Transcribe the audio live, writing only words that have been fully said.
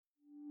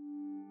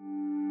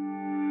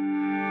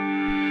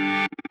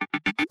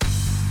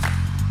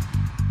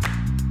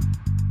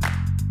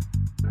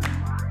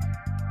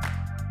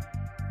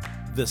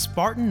The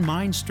Spartan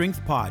Mind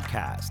Strength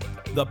Podcast,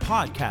 the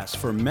podcast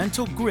for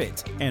mental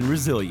grit and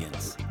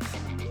resilience.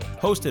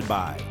 Hosted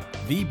by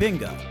V.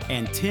 Binga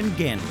and Tim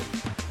Ganley.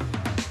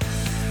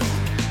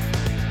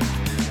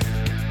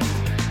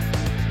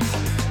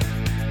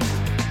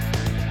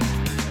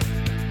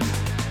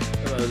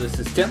 Hello, this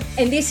is Tim.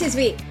 And this is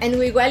V, and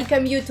we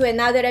welcome you to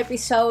another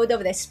episode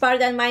of the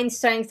Spartan Mind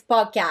Strength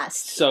Podcast.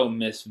 So,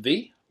 Miss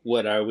V,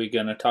 what are we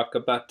going to talk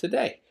about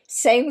today?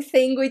 Same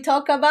thing we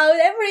talk about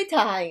every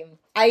time,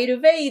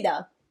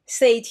 Ayurveda.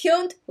 Stay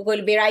tuned,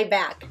 we'll be right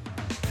back.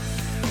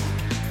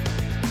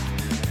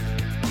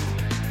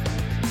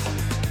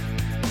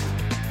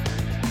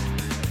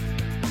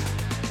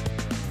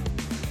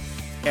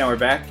 And we're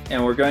back,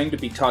 and we're going to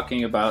be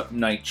talking about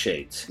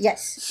nightshades.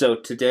 Yes. So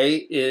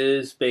today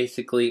is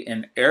basically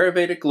an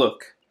Ayurvedic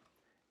look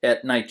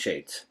at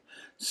nightshades.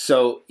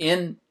 So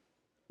in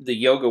the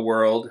yoga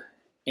world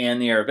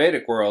and the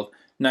Ayurvedic world,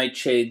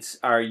 nightshades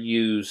are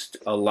used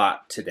a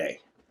lot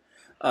today.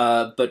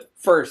 But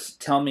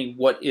first, tell me,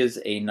 what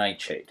is a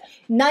nightshade?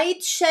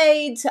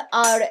 Nightshades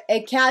are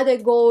a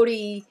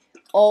category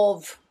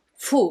of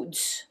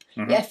foods.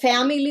 Mm-hmm. A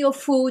family of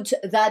foods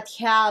that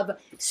have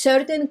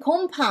certain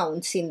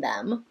compounds in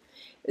them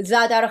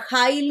that are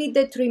highly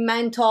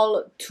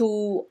detrimental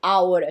to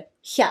our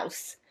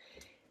health,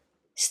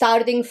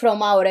 starting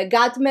from our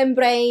gut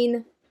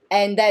membrane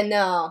and then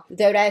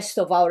the rest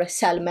of our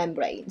cell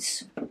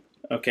membranes.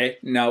 Okay,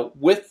 now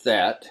with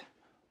that,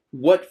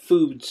 what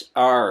foods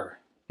are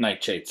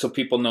nightshades? So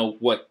people know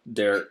what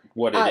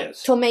it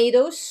is.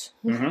 Tomatoes,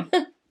 Mm-hmm.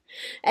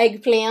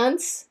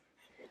 eggplants,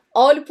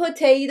 all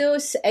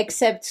potatoes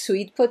except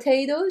sweet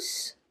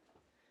potatoes,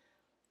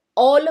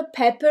 all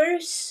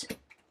peppers,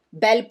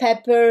 bell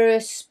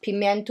peppers,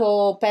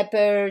 pimento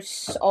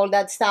peppers, all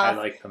that I stuff.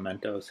 like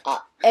pimentos.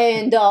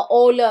 And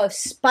all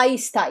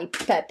spice type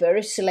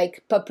peppers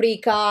like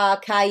paprika,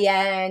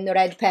 cayenne,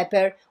 red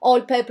pepper, all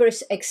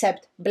peppers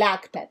except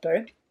black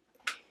pepper.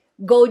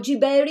 Goji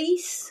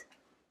berries,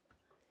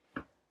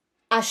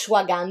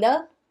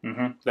 ashwagandha,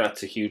 Mm-hmm.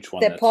 That's a huge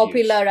one. the that's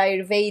popular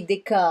used.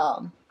 Ayurvedic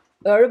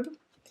herb.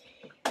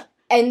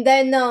 And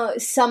then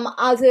some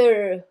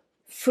other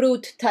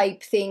fruit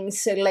type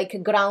things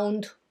like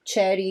ground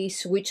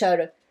cherries, which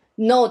are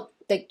not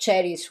the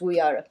cherries we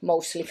are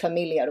mostly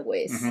familiar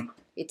with. Mm-hmm.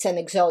 It's an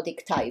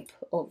exotic type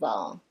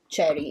of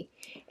cherry.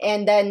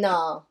 And then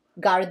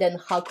garden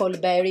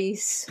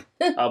huckleberries.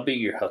 I'll be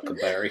your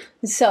huckleberry.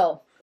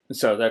 So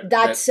So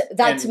that's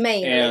and,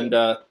 mainly. And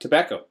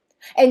tobacco.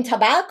 And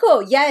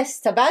tobacco,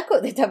 yes, the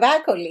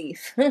tobacco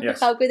leaf.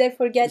 Yes. How could I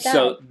forget that?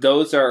 So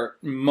those are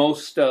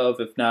most of,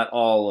 if not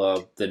all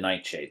of, the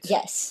nightshades.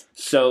 Yes.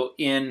 So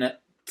in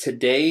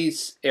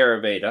today's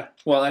Ayurveda,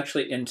 well,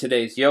 actually in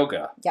today's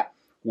yoga Yeah.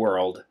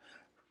 world,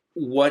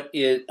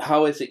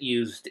 how is it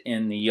used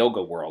in the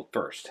yoga world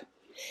first?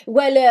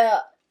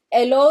 Well,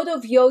 a lot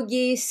of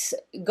yogis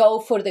go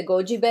for the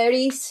goji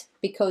berries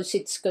because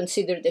it's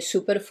considered a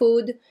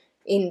superfood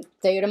in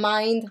their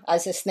mind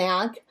as a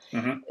snack.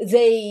 Mm-hmm.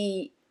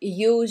 They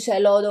use a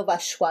lot of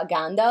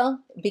ashwagandha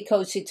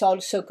because it's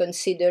also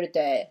considered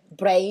a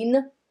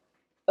brain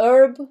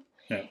herb.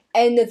 Yeah.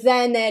 And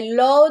then a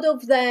lot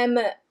of them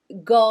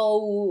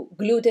go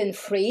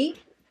gluten-free.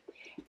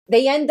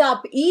 They end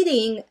up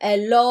eating a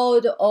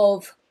lot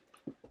of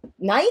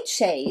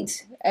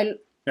nightshades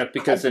Yeah,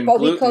 because in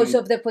because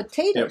of the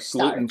potato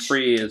starch.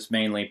 gluten-free is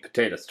mainly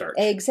potato starch.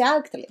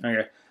 Exactly.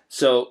 Okay.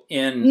 So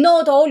in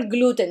Not all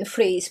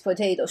gluten-free is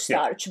potato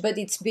starch, but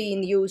it's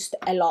being used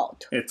a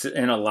lot. it's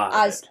in a lot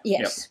As of it.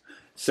 yes, Yep.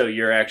 So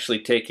you're actually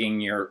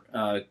taking your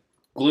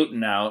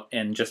gluten out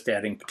and just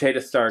adding potato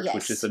starch, Yes.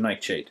 which is a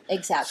nightshade.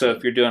 exactly. So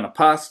if you're doing a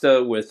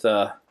pasta with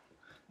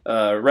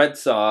red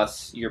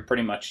sauce, you're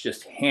pretty much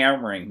just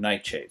hammering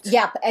nightshades.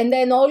 Yep, and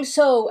then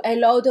also a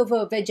lot of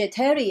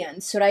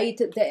vegetarians, right?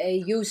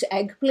 They use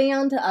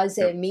eggplant as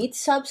a meat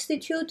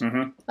substitute,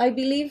 Mm-hmm. I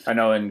believe. I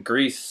know in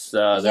Greece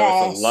there was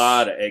Yes. a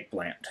lot of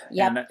eggplant,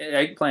 Yep. and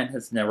eggplant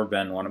has never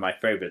been one of my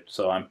favorites.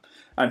 So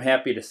I'm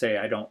happy to say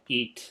I don't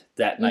eat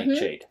that Mm-hmm.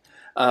 nightshade.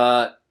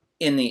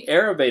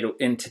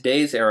 In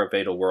today's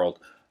Ayurveda world,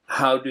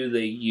 how do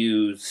they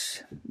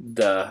use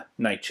the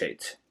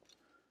nightshades?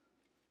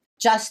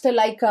 Just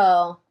like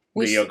The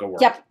yoga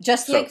world. Yep,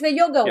 just So, like the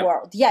yoga yep.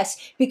 world. Yes,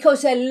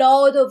 because a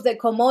lot of the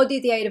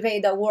commodity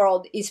Ayurveda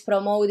world is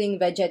promoting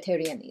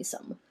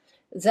vegetarianism.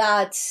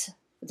 That's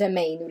the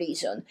main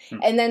reason.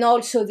 And then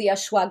also the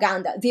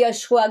ashwagandha. The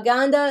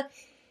ashwagandha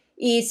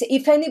is,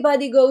 if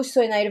anybody goes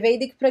to an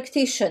Ayurvedic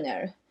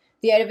practitioner,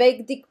 the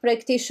Ayurvedic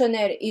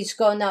practitioner is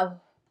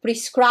gonna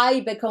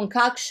prescribe a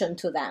concoction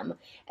to them,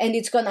 and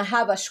it's gonna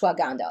have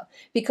ashwagandha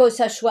because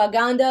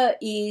ashwagandha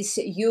is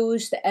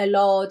used a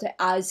lot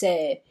as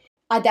a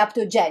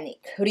adaptogenic,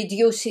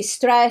 reduces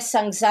stress,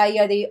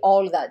 anxiety,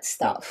 all that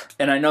stuff.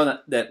 And I know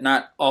that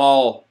not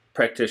all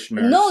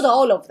practitioners Not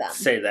all of them.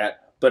 say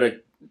that, but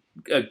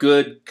a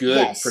good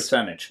Yes.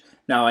 percentage.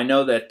 Now, I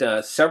know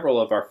that several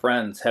of our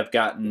friends have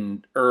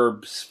gotten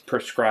herbs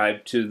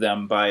prescribed to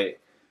them by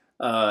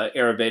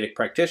Ayurvedic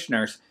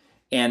practitioners,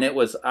 and it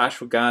was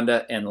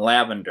ashwagandha and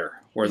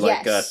lavender were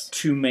like Yes.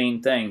 two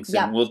main things.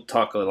 Yep. And we'll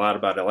talk a lot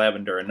about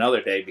lavender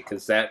another day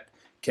because that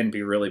can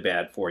be really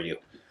bad for you.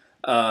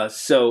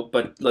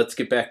 But let's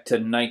get back to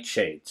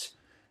nightshades.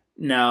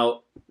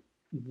 Now,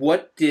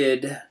 what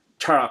did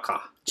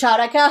Charaka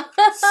Charaka.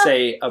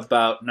 say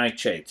about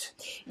nightshades?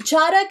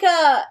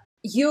 Charaka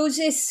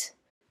uses,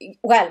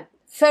 well,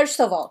 first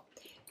of all,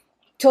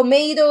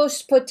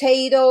 tomatoes,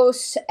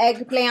 potatoes,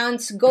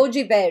 eggplants,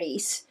 goji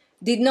berries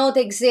did not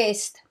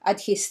exist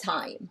at his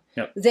time.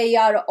 Yep. They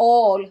are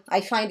all,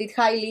 I find it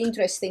highly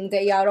interesting,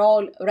 they are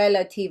all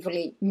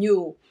relatively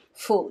new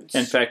foods.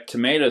 In fact,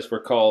 tomatoes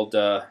were called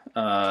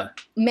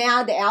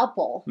Mad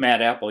apple.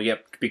 mad apple,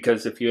 yep,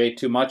 because if you ate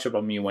too much of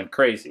them, you went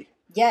crazy.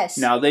 Yes.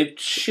 Now, they've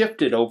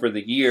shifted over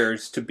the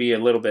years to be a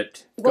little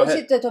bit... Was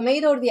it the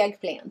tomato or the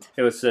eggplant?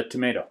 It was the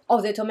tomato.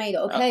 Oh, the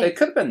tomato, okay. It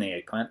could have been the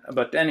eggplant,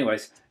 but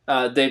anyways,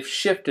 they've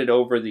shifted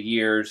over the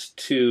years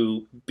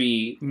to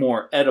be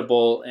more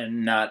edible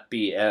and not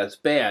be as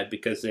bad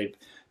because they've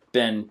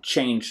been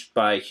changed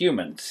by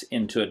humans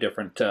into a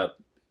different,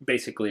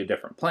 basically a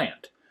different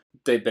plant.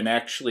 They've been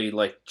actually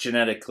like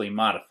genetically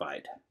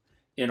modified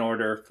in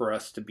order for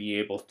us to be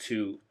able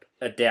to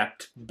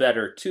adapt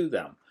better to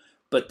them.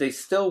 But they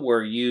still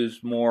were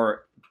used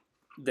more,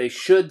 they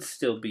should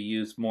still be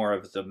used more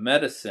as a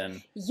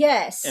medicine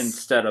Yes.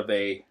 instead of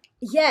a...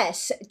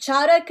 Yes,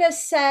 Charaka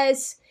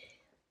says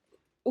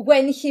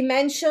when he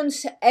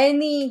mentions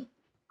any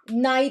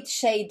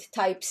nightshade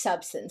type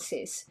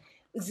substances,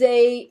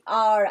 they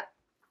are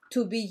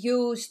to be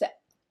used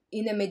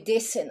in a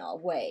medicinal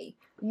way,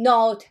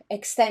 not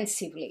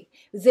extensively.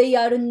 They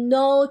are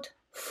not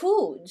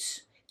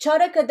foods.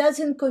 Charaka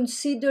doesn't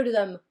consider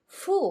them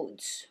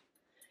foods.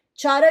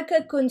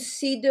 Charaka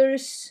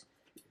considers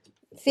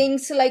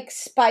things like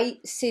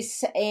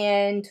spices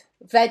and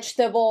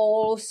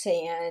vegetables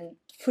and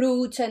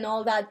fruits and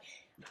all that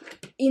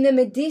in a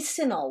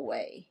medicinal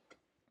way.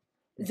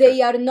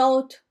 They are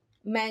not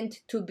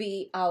meant to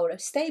be our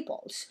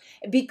staples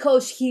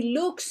because he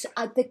looks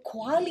at the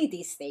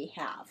qualities they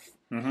have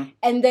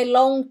and the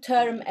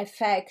long-term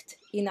effect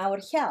in our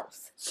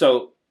health.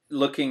 So,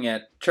 looking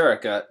at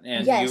Charaka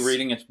and Yes. you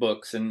reading his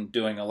books and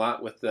doing a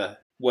lot with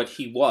what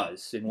he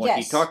was and what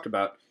he Yes. talked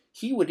about,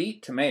 he would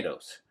eat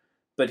tomatoes,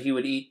 but he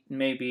would eat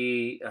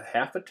maybe a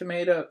half a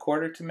tomato, a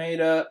quarter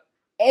tomato.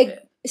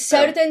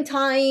 Certain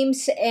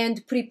times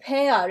and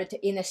prepared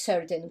in a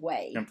certain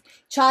way. Yep.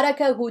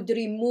 Charaka would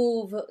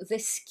remove the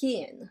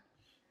skin.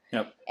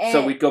 Yep.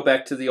 So we'd go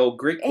back to the old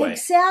Greek way.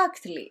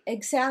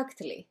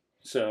 Exactly.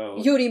 So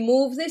You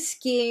remove the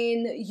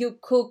skin, you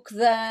cook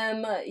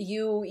them,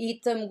 you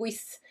eat them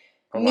with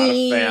a lot of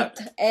meat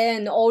fat.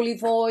 and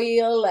olive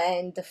oil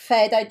and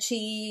feta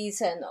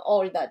cheese and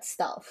all that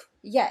stuff.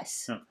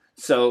 Yes.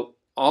 So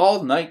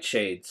all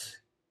nightshades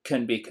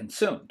can be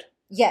consumed.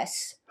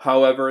 Yes.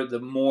 However,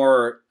 the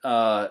more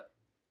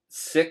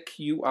sick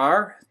you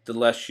are, the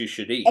less you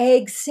should eat.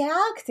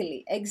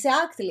 Exactly.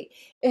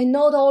 And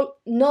not all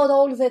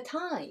the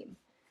time.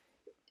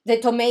 The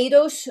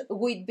tomatoes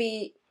would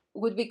be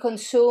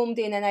consumed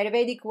in an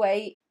Ayurvedic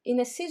way in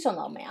a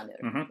seasonal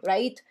manner,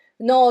 right?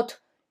 Not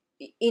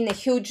in a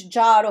huge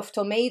jar of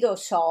tomato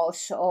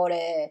sauce or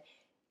a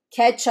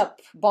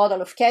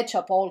bottle of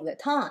ketchup all the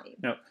time.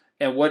 No.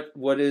 And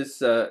what is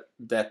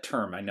that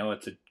term? I know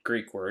it's a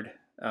Greek word.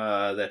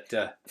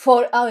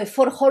 For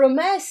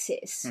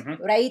hormesis,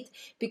 right?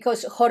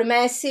 Because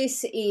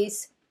hormesis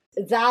is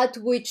that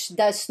which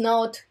does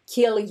not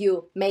kill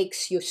you,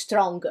 makes you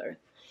stronger.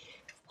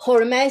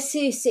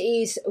 Hormesis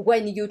is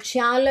when you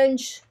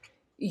challenge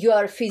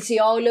your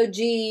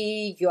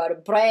physiology, your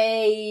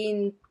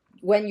brain,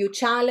 when you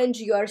challenge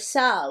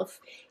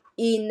yourself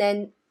in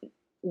a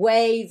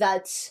way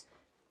that's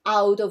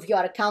out of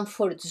your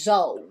comfort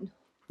zone.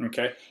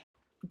 Okay.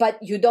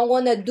 But you don't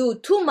want to do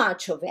too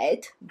much of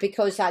it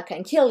because that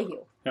can kill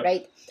you,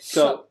 right?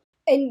 So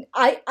and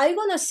I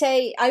want to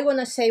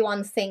say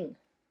one thing.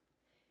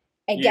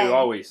 Again, you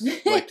always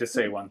like to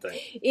say one thing.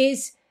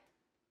 Is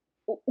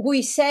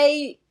we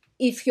say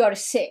if you're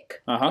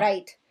sick,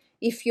 right?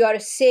 If you're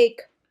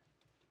sick,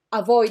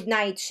 avoid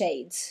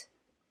nightshades.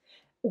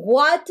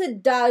 What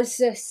does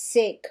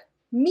sick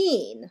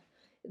mean?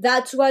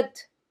 That's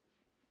what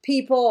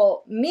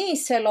people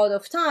miss a lot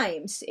of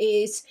times,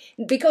 is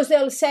because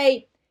they'll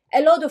say,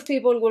 a lot of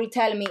people will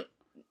tell me,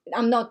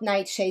 I'm not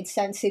nightshade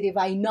sensitive,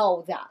 I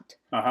know that.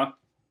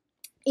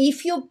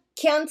 If you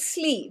can't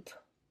sleep,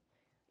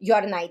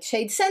 you're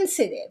nightshade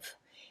sensitive.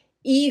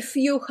 If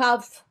you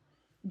have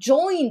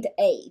joint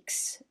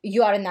aches,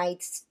 you are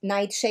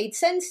nightshade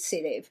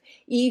sensitive.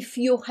 If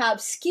you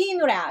have skin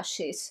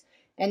rashes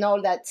and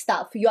all that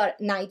stuff, you are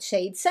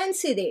nightshade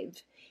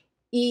sensitive.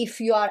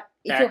 If you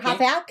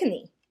have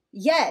acne,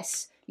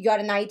 yes, you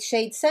are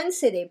nightshade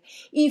sensitive.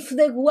 If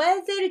the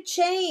weather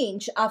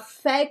change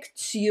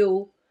affects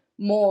you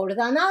more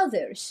than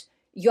others,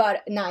 you are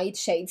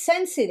nightshade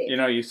sensitive. You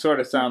know, you sort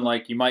of sound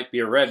like you might be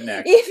a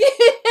redneck.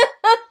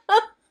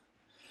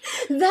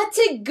 That's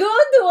a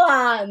good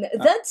one.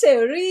 That's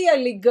a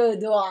really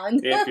good one.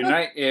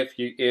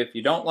 If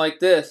you don't like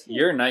this,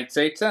 you're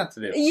nightshade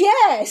sensitive.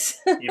 Yes.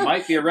 You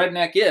might be a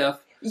redneck if.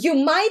 You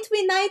might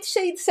be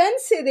nightshade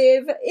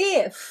sensitive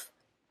if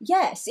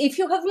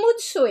you have mood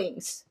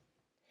swings.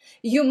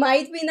 You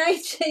might be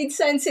nightshade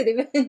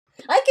sensitive.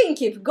 I can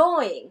keep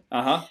going.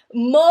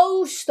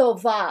 Most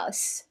of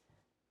us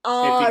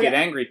are... If you get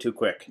angry too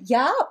quick.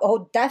 Yeah,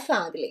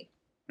 definitely.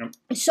 Yep.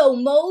 So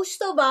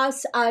most of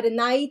us are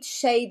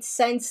nightshade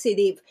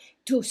sensitive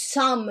to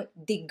some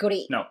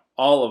degree. No,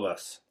 all of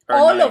us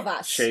are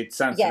nightshade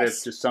sensitive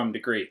yes. to some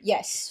degree.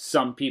 Yes.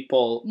 Some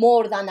people...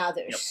 more than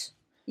others.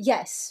 Yep.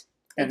 Yes.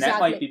 And exactly. that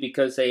might be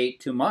because they ate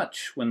too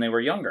much when they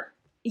were younger.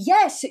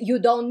 Yes, you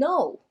don't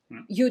know.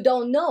 You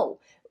don't know.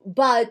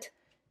 But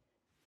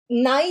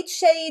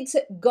nightshades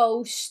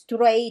go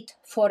straight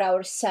for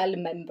our cell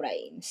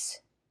membranes.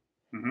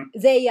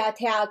 They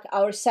attack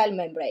our cell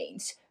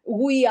membranes.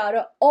 We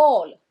are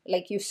all,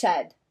 like you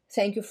said,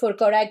 thank you for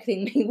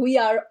correcting me, we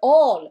are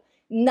all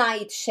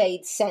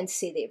nightshade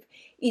sensitive.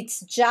 It's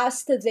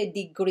just the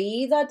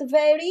degree that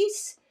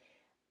varies,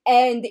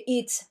 and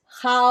it's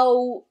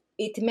how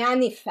it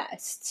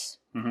manifests.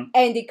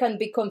 And it can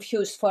be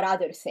confused for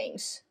other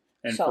things.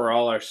 And for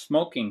all our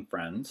smoking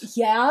friends,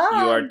 you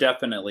are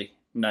definitely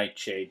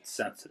nightshade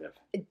sensitive.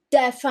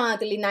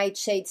 Definitely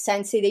nightshade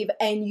sensitive,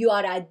 and you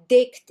are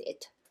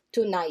addicted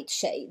to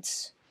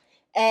nightshades.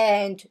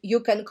 And you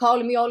can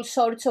call me all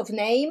sorts of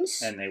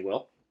names. And they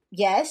will.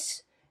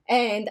 Yes.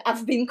 And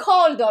I've been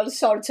called all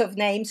sorts of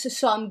names,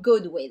 so I'm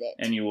good with it.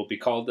 And you will be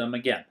called them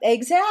again.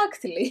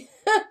 Exactly.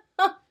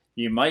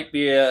 You might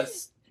be a...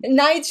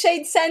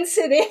 nightshade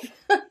sensitive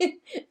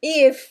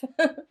if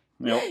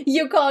Nope.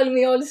 you call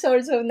me all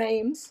sorts of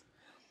names.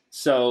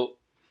 So,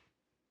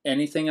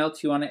 anything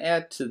else you want to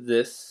add to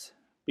this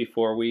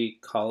before we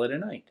call it a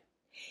night?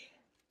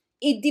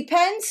 It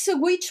depends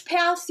which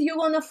path you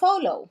want to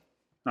follow.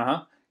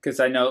 Because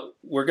I know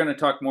we're going to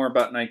talk more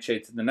about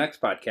nightshades in the next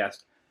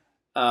podcast.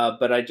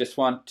 But I just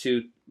want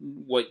to,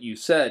 what you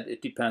said,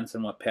 it depends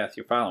on what path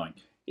you're following.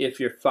 If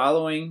you're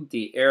following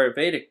the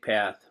Ayurvedic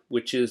path,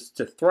 which is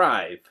to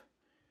thrive,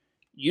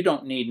 you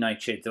don't need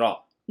nightshades at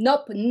all.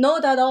 Nope,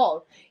 not at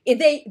all.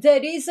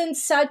 There isn't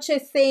such a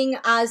thing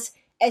as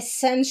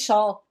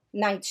essential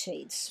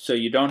nightshades. So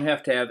you don't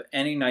have to have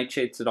any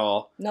nightshades at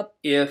all. Nope.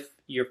 If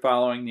you're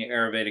following the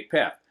Ayurvedic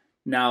path.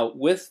 Now,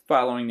 with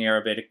following the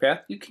Ayurvedic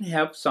path, you can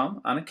have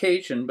some on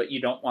occasion, but you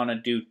don't want to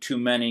do too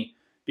many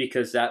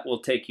because that will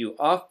take you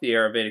off the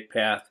Ayurvedic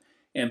path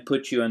and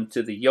put you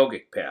into the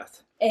yogic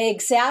path.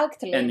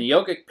 Exactly. And the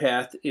yogic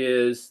path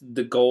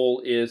the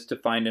goal is to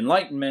find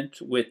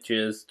enlightenment, which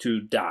is to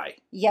die.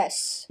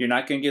 Yes. You're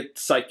not going to get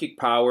psychic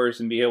powers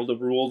and be able to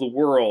rule the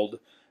world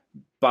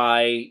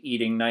by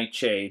eating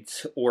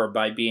nightshades or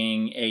by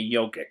being a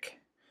yogic.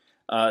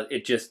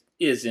 It just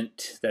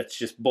isn't. That's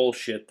just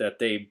bullshit that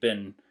they've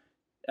been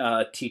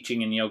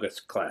teaching in yoga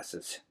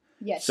classes.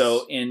 Yes.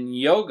 So in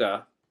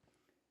yoga,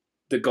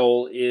 the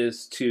goal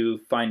is to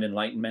find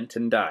enlightenment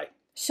and die.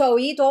 So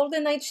eat all the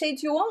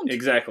nightshades you want.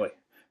 Exactly.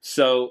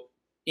 So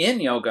in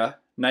yoga,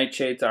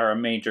 nightshades are a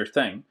major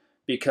thing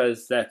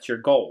because that's your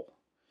goal.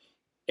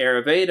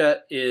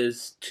 Ayurveda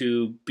is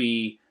to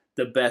be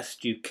the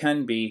best you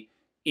can be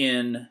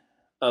in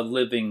a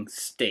living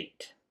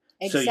state.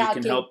 Exactly. So you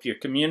can help your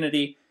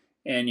community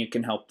and you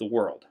can help the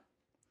world.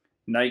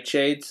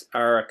 Nightshades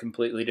are a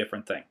completely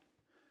different thing.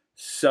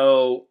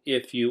 So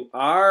if you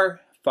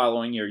are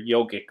following your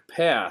yogic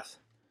path,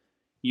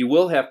 you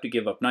will have to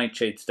give up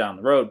nightshades down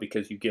the road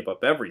because you give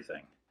up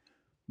everything.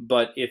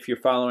 But if you're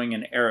following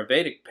an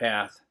Ayurvedic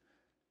path,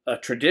 a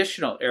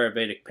traditional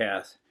Ayurvedic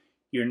path,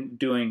 you're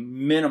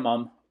doing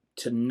minimum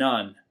to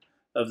none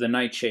of the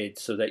nightshades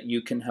so that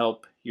you can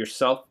help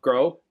yourself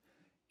grow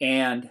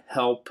and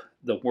help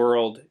the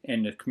world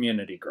and the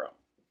community grow.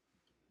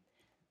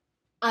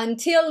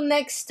 Until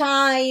next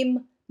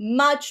time,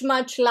 much,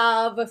 much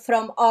love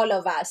from all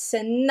of us.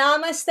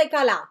 Namaste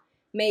Kala.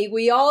 May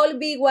we all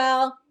be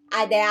well,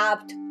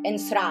 adapt, and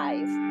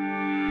thrive.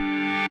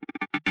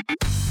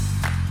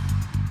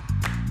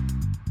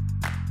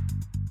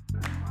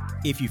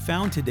 If you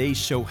found today's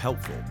show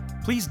helpful,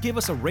 please give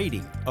us a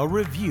rating, a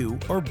review,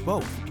 or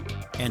both.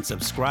 And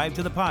subscribe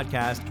to the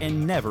podcast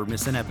and never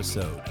miss an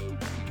episode.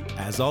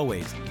 As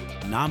always,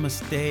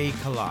 Namaste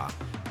Kala,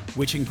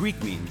 which in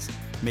Greek means,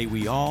 may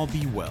we all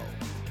be well.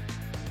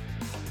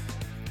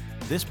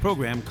 This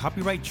program,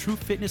 copyright True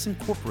Fitness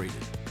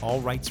Incorporated,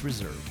 all rights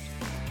reserved.